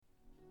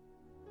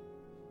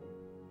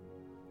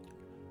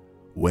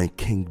When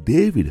King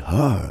David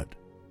heard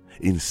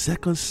in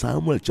 2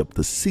 Samuel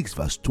chapter 6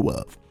 verse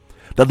 12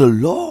 that the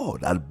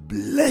Lord had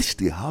blessed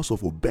the house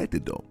of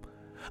Obed-Edom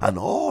and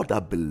all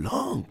that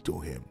belonged to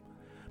him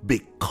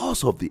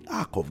because of the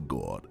ark of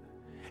God,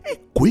 he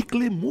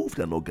quickly moved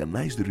and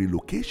organized the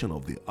relocation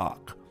of the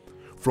ark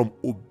from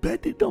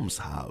Obed-Edom's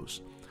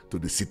house to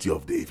the city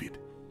of David.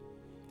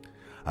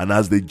 And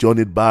as they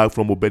journeyed back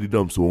from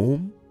Obed-Edom's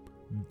home,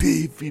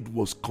 David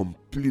was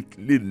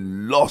completely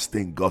lost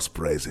in God's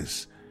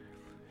presence.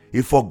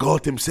 He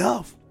forgot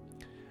himself.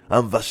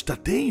 And verse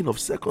 13 of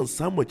 2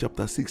 Samuel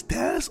chapter 6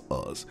 tells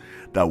us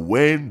that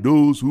when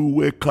those who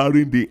were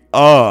carrying the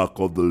ark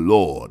of the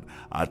Lord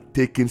had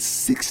taken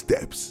 6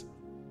 steps,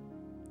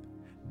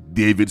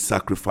 David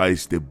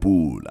sacrificed a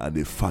bull and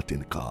a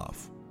fattened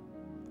calf.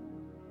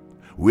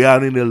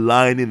 Wearing a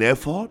line in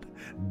effort,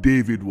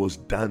 David was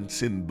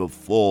dancing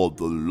before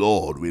the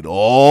Lord with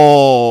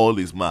all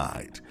his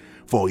might,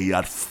 for he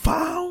had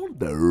found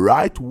the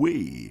right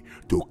way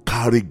to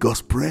carry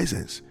God's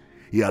presence.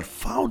 He had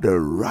found the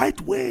right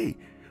way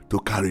to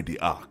carry the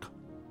ark.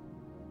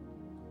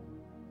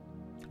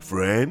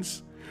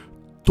 Friends,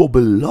 to be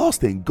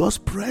lost in God's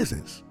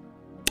presence,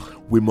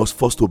 we must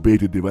first obey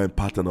the divine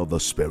pattern of the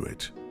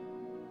Spirit.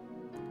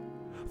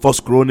 1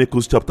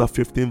 Chronicles chapter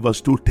 15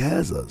 verse 2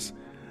 tells us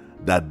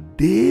that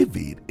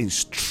David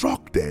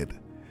instructed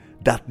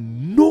that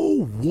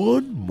no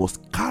one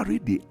must carry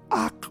the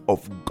ark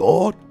of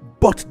God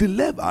but the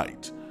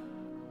Levite.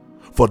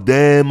 For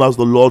them has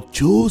the Lord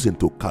chosen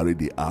to carry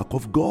the ark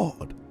of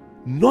God,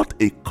 not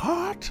a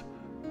cart.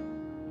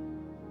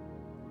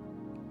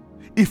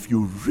 If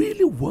you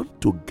really want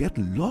to get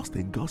lost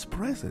in God's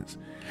presence,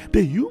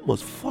 then you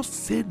must first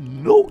say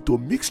no to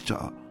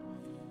mixture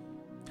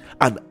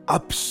and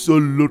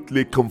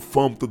absolutely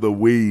conform to the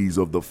ways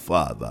of the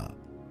Father.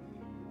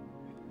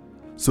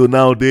 So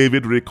now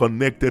David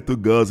reconnected to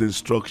God's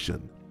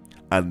instruction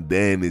and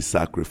then he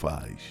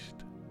sacrificed.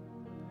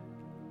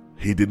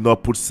 He did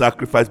not put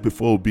sacrifice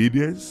before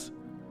obedience,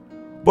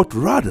 but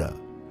rather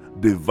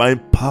divine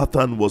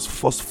pattern was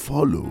first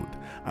followed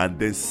and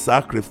then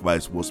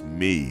sacrifice was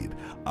made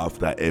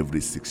after every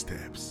 6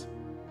 steps.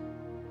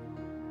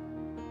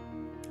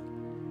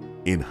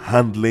 In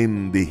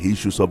handling the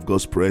issues of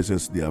God's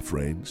presence, dear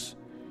friends,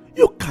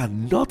 you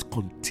cannot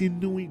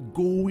continue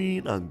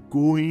going and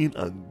going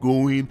and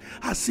going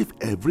as if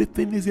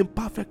everything is in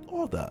perfect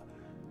order.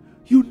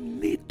 You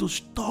need to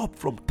stop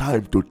from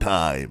time to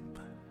time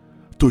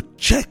to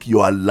check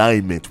your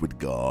alignment with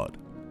God.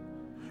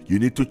 You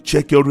need to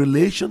check your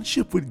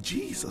relationship with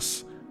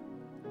Jesus.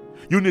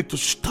 You need to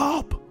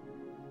stop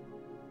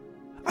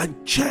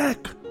and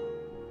check.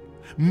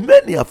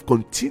 Many have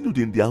continued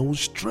in their own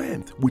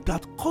strength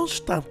without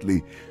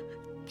constantly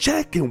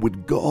checking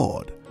with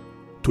God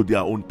to their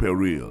own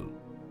peril.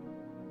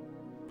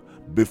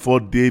 Before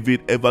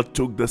David ever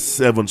took the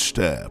 7th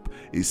step,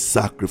 he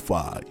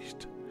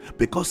sacrificed.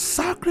 Because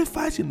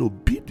sacrifice in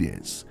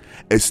obedience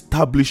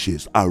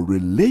establishes a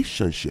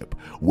relationship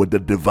with the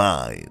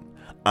divine,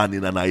 and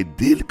in an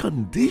ideal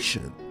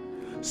condition,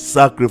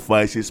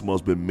 sacrifices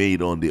must be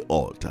made on the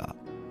altar.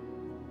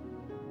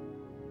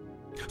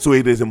 So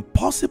it is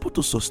impossible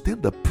to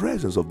sustain the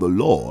presence of the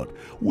Lord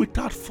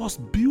without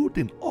first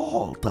building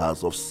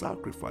altars of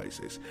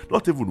sacrifices.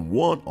 Not even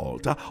one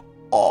altar,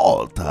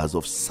 altars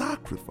of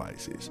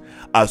sacrifices.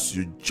 As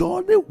you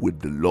journey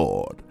with the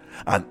Lord,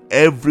 and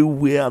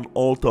everywhere an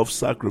altar of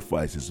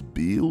sacrifice is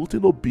built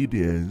in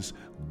obedience,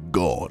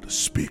 God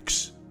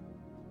speaks.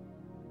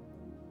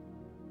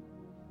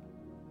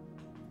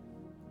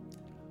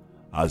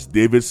 As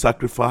David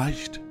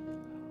sacrificed,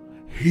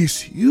 his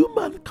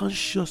human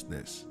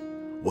consciousness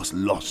was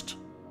lost.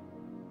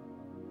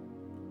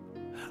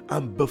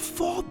 And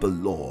before the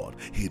Lord,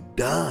 he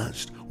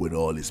danced with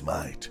all his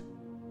might.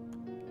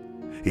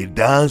 He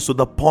danced to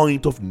the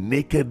point of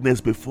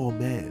nakedness before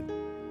men.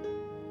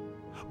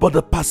 But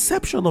the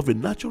perception of a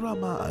natural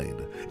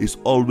mind is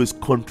always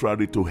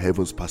contrary to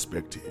heaven's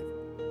perspective.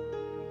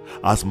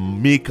 As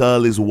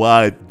Michal, his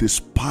wife,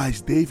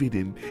 despised David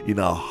in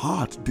her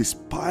heart,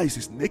 despised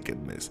his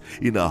nakedness,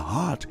 in her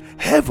heart,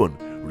 heaven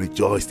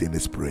rejoiced in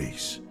his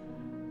praise.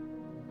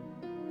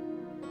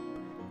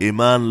 A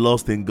man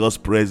lost in God's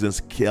presence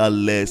cares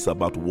less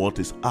about what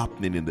is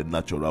happening in the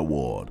natural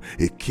world.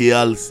 He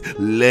cares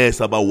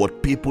less about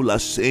what people are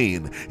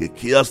saying. He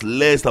cares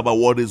less about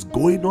what is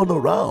going on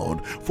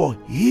around. For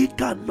he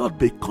cannot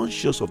be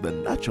conscious of the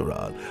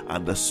natural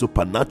and the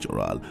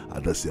supernatural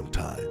at the same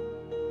time.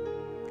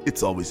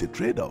 It's always a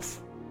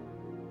trade-off.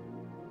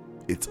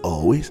 It's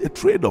always a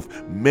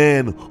trade-off.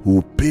 Men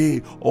who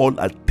pay all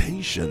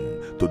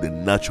attention to the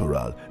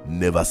natural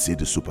never see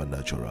the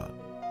supernatural.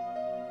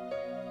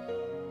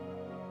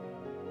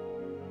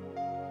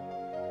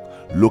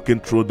 Looking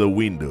through the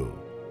window,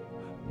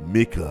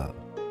 Michal,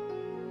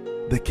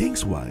 the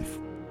king's wife,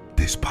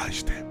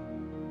 despised him.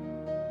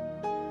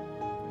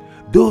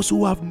 Those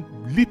who have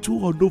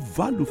little or no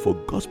value for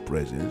God's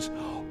presence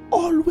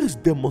always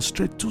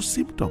demonstrate 2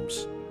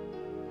 symptoms.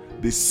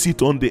 They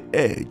sit on the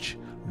edge,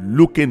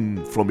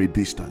 looking from a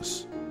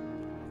distance.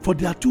 For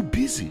they are too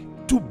busy,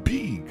 too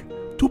big,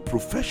 too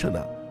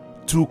professional,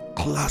 too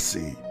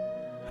classy,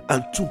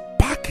 and too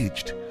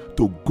packaged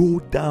to go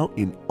down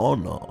in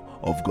honor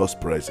of God's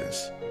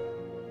presence.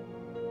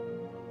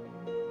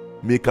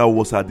 Micah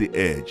was at the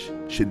edge.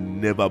 She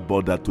never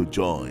bothered to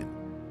join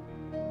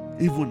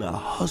even her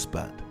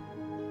husband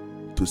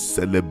to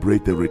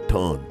celebrate the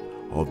return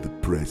of the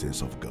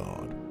presence of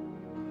God.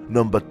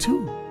 Number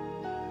 2,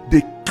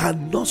 they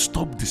cannot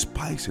stop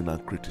despising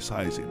and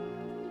criticizing.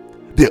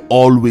 They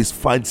always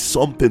find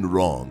something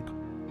wrong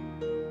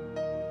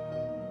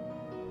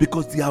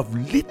because they have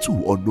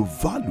little or no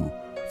value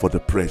for the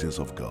presence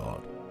of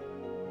God.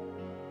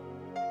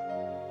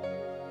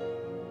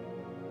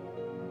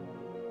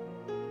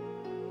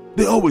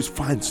 They always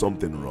find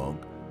something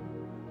wrong.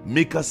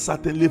 Micah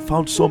certainly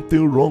found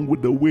something wrong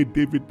with the way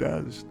David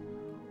danced.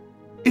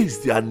 It's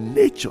their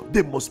nature.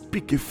 They must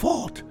pick a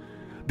fault.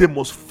 They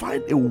must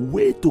find a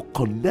way to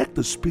connect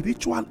the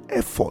spiritual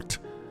effort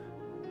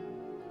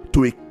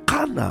to a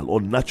carnal or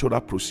natural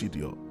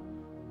procedure.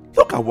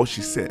 Look at what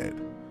she said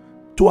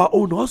to her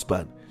own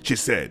husband. She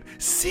said,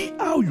 "See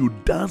how you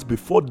dance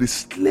before the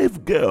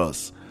slave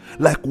girls,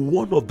 like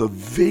one of the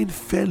vain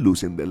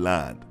fellows in the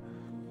land."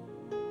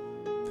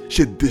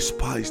 She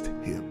despised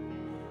him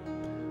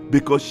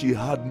because she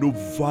had no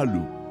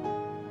value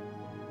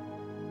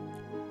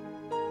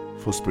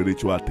for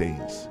spiritual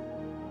things.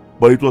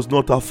 But it was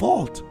not her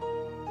fault.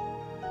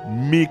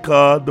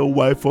 Micah, the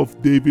wife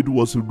of David,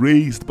 was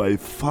raised by a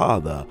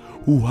father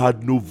who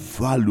had no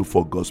value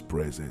for God's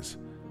presence.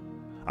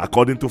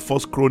 According to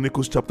 1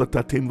 Chronicles chapter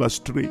 13 verse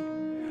 3,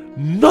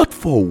 not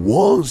for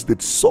once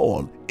did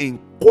Saul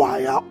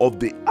inquire of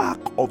the ark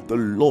of the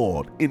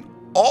Lord in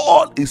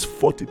all his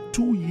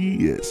 42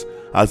 years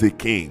as a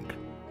king.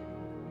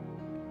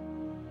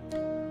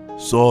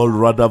 Saul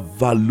rather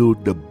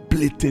valued the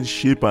bleating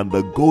sheep and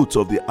the goats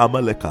of the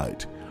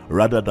Amalekite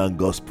rather than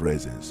God's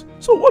presence.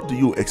 So what do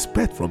you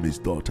expect from his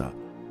daughter?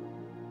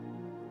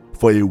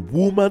 For a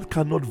woman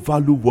cannot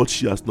value what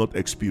she has not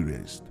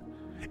experienced.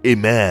 A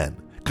man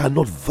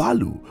cannot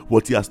value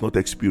what he has not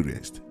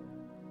experienced.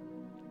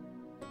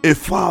 A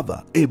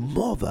father, a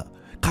mother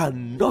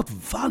cannot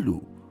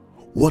value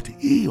what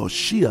he or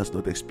she has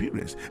not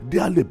experienced.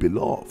 Dearly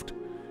beloved,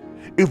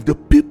 if the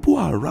people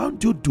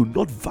around you do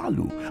not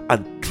value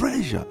and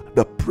treasure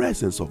the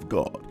presence of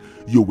God,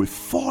 you will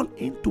fall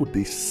into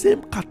the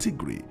same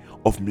category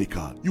of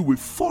Micah. You will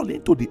fall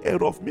into the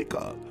error of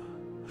Micah.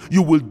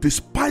 You will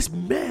despise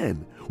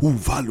men who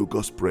value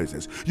God's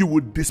presence. You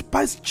will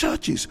despise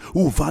churches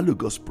who value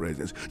God's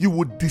presence. You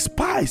will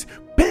despise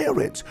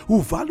parents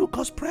who value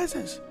God's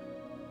presence.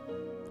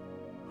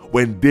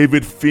 When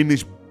David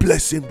finished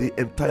blessing the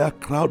entire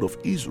crowd of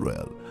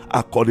Israel,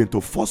 according to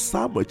 1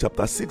 Samuel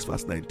chapter 6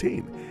 verse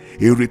 19,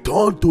 he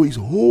returned to his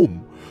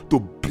home to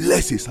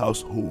bless his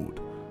household.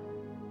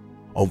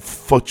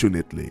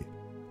 Unfortunately,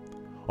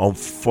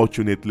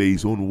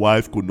 his own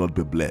wife could not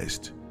be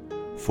blessed,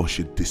 for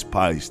she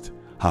despised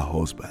her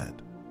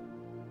husband.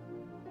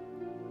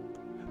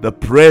 The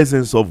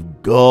presence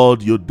of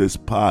God you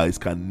despise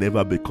can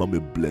never become a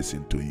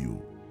blessing to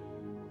you.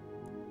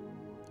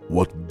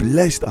 What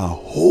blessed a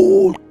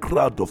whole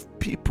crowd of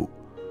people,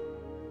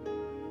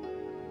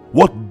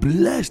 what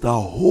blessed a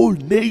whole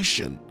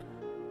nation,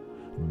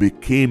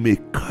 became a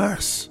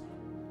curse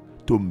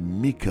to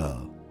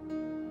Micah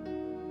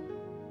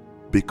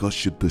because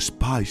she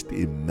despised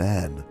a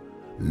man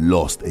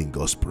lost in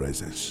God's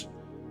presence.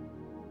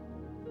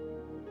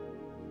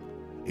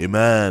 A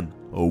man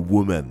or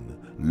woman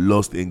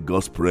lost in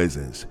God's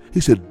presence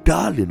is a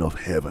darling of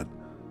heaven,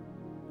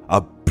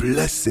 a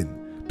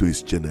blessing to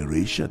his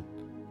generation,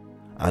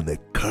 and a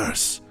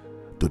curse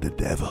to the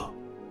devil.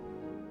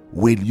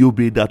 Will you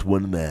be that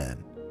one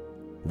man?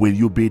 Will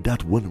you be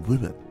that one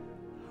woman?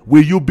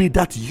 Will you be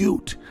that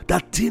youth,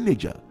 that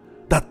teenager,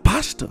 that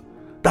pastor,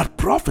 that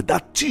prophet,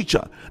 that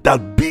teacher,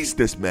 that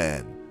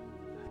businessman,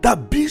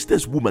 that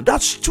businesswoman,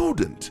 that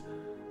student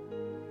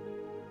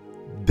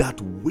that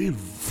will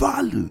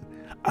value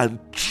and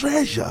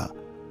treasure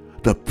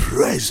the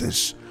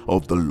presence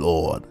of the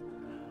Lord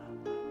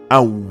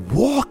and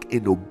walk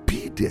in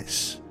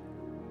obedience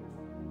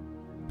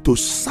to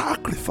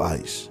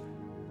sacrifice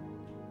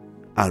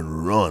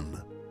and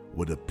run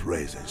with the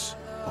presence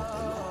of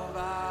the Lord?